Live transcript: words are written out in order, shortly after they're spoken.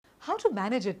How to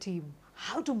manage a team,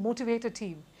 how to motivate a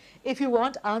team. If you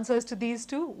want answers to these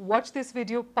two, watch this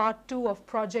video part 2 of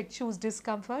Project Choose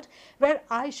Discomfort, where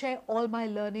I share all my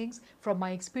learnings from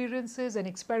my experiences and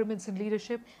experiments in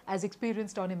leadership as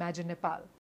experienced on Imagine Nepal.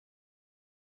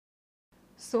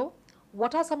 So,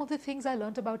 what are some of the things I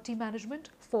learned about team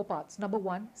management? 4 parts. Number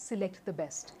 1, select the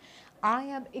best. I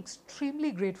am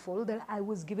extremely grateful that I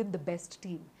was given the best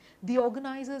team. The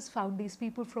organizers found these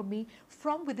people from me,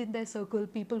 from within their circle,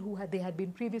 people who they had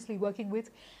been previously working with,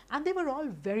 and they were all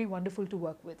very wonderful to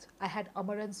work with. I had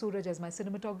Amar and Suraj as my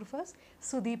cinematographers,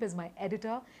 Sudeep as my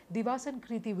editor, Divas and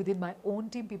Kriti within my own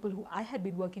team, people who I had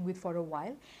been working with for a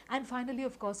while, and finally,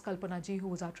 of course, Kalpana ji, who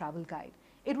was our travel guide.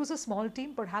 It was a small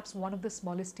team, perhaps one of the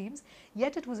smallest teams,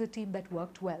 yet it was a team that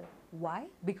worked well. Why?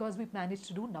 Because we managed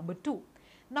to do number 2.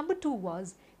 Number 2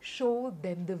 was show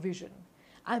them the vision.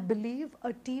 I believe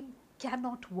a team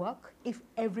cannot work if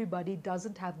everybody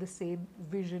doesn't have the same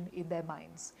vision in their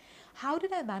minds. How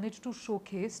did I manage to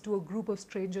showcase to a group of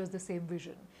strangers the same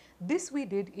vision? This we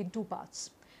did in 2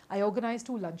 parts. I organized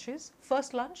 2 lunches.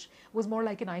 First lunch was more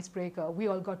like an icebreaker. We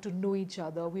all got to know each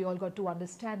other. We all got to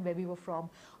understand where we were from,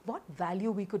 what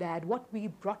value we could add, what we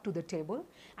brought to the table.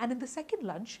 And in the second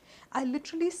lunch, I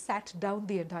literally sat down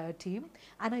the entire team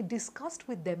and I discussed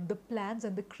with them the plans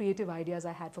and the creative ideas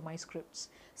I had for my scripts.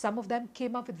 Some of them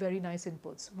came up with very nice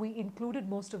inputs. We included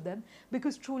most of them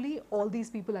because truly all these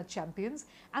people are champions,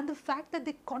 and the fact that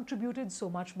they contributed so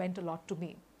much meant a lot to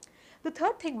me. The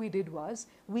third thing we did was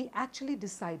we actually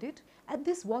decided, and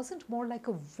this wasn't more like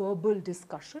a verbal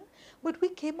discussion, but we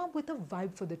came up with a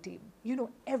vibe for the team. You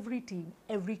know, every team,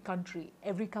 every country,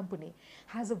 every company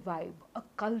has a vibe, a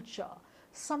culture,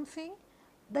 something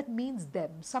that means them,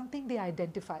 something they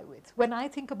identify with. When I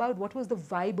think about what was the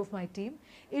vibe of my team,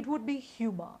 it would be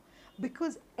humor.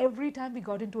 Because every time we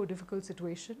got into a difficult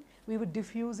situation, we would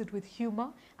diffuse it with humor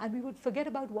and we would forget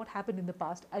about what happened in the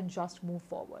past and just move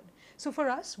forward. So for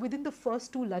us, within the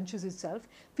first 2 lunches itself,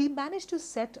 we managed to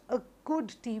set a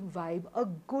good team vibe, a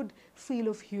good feel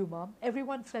of humor.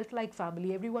 Everyone felt like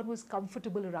family, everyone was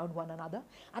comfortable around one another.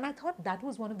 And I thought that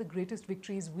was one of the greatest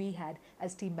victories we had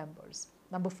as team members.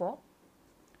 Number 4,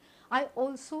 I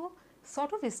also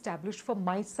sort of established for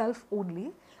myself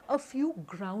only a few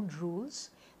ground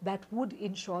rules that would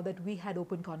ensure that we had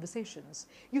open conversations.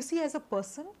 You see, as a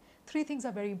person, 3 things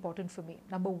are very important for me.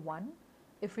 Number 1,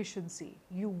 efficiency.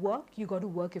 You work, you got to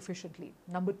work efficiently.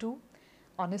 Number 2,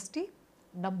 honesty.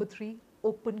 Number 3,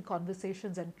 open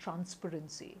conversations and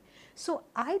transparency. So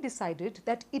I decided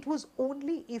that it was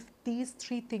only if these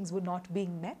 3 things were not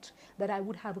being met that I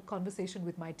would have a conversation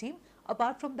with my team.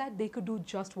 Apart from that, they could do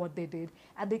just what they did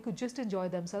and they could just enjoy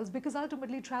themselves, because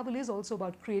ultimately travel is also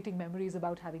about creating memories,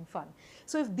 about having fun.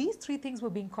 So if these 3 things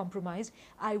were being compromised,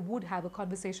 I would have a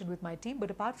conversation with my team.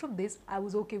 But apart from this, I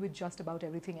was okay with just about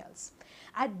everything else.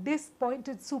 At this point,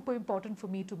 it's super important for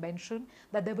me to mention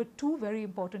that there were 2 very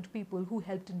important people who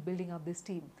helped in building up this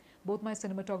team. Both my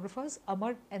cinematographers,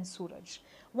 Amar and Suraj.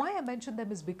 Why I mention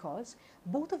them is because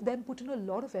both of them put in a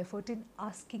lot of effort in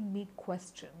asking me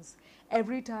questions.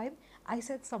 Every time I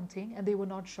said something and they were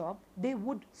not sure, they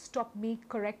would stop me,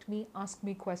 correct me, ask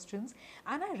me questions.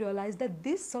 And I realized that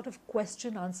this sort of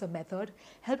question answer method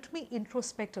helped me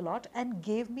introspect a lot and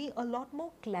gave me a lot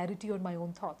more clarity on my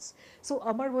own thoughts. So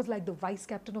Amar was like the vice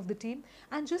captain of the team,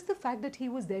 and just the fact that he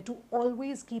was there to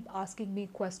always keep asking me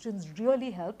questions really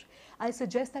helped. I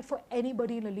suggest that for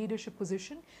anybody in a leadership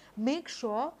position, make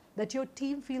sure that your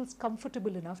team feels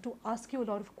comfortable enough to ask you a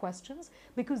lot of questions,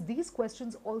 because these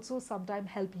questions also sometimes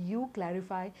help you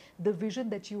clarify the vision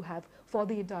that you have for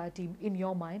the entire team in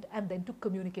your mind, and then to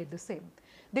communicate the same.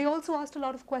 They also asked a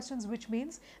lot of questions, which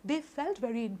means they felt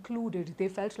very included. They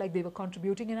felt like they were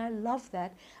contributing, and I love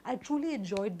that. I truly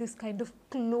enjoyed this kind of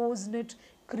close-knit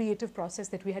creative process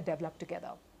that we had developed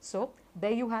together. So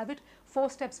there you have it, 4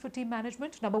 steps for team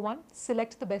management. Number 1,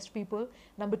 select the best people.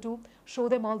 Number 2, show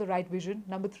them all the right vision.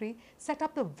 Number 3, set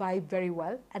up the vibe very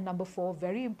well. And number 4,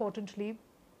 very importantly,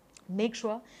 make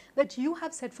sure that you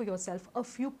have set for yourself a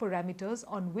few parameters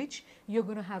on which you're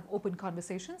going to have open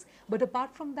conversations. But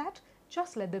apart from that,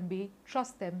 just let them be,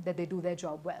 trust them that they do their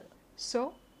job well.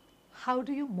 So how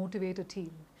do you motivate a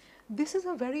team? This is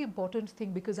a very important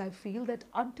thing, because I feel that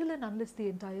until and unless the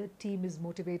entire team is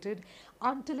motivated,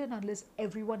 until and unless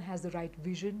everyone has the right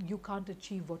vision, you can't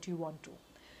achieve what you want to.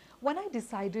 When I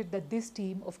decided that this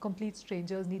team of complete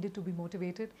strangers needed to be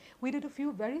motivated, we did a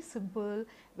few very simple,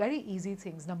 very easy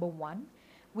things. Number 1,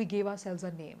 we gave ourselves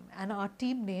a name, and our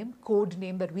team name, code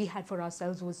name that we had for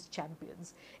ourselves was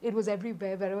Champions. It was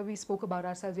everywhere. Wherever we spoke about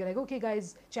ourselves, we were like, okay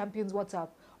guys, Champions, what's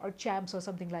up? or champs or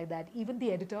something like that. Even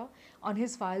the editor, on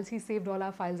his files, he saved all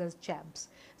our files as champs.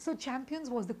 So champions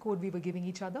was the code we were giving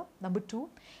each other. Number two,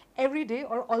 every day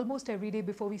or almost every day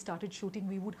before we started shooting,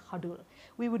 we would huddle.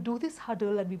 We would do this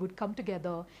huddle and we would come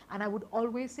together, and I would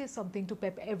always say something to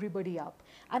pep everybody up.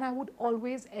 And I would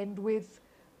always end with,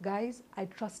 guys, I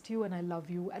trust you and I love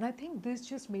you. And I think this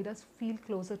just made us feel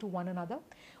closer to one another.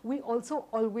 We also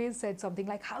always said something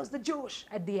like, how's the Josh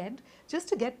at the end, just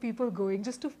to get people going,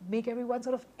 just to make everyone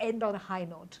sort of end on a high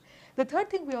note. The third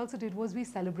thing we also did was we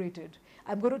celebrated.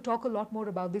 I'm going to talk a lot more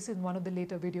about this in one of the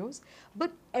later videos,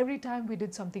 but every time we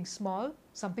did something small,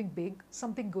 something big,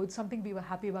 something good, something we were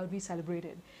happy about, we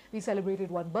celebrated. We celebrated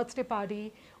one birthday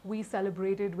party, we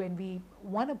celebrated when we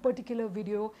won a particular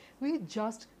video. We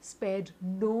just spared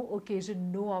no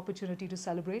occasion, no opportunity to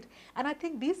celebrate. And I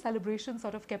think these celebrations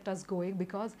sort of kept us going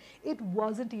because it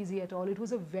wasn't easy at all. It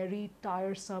was a very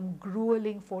tiresome,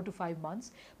 grueling 4 to 5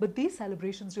 months, but these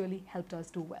celebrations really helped us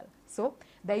do well. So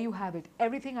there you have it,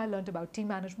 everything I learned about team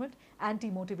management and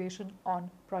team motivation on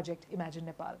Project Imagine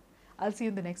Nepal. I'll see you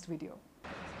in the next video.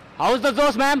 How's the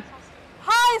Josh, ma'am?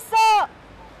 Hi, sir.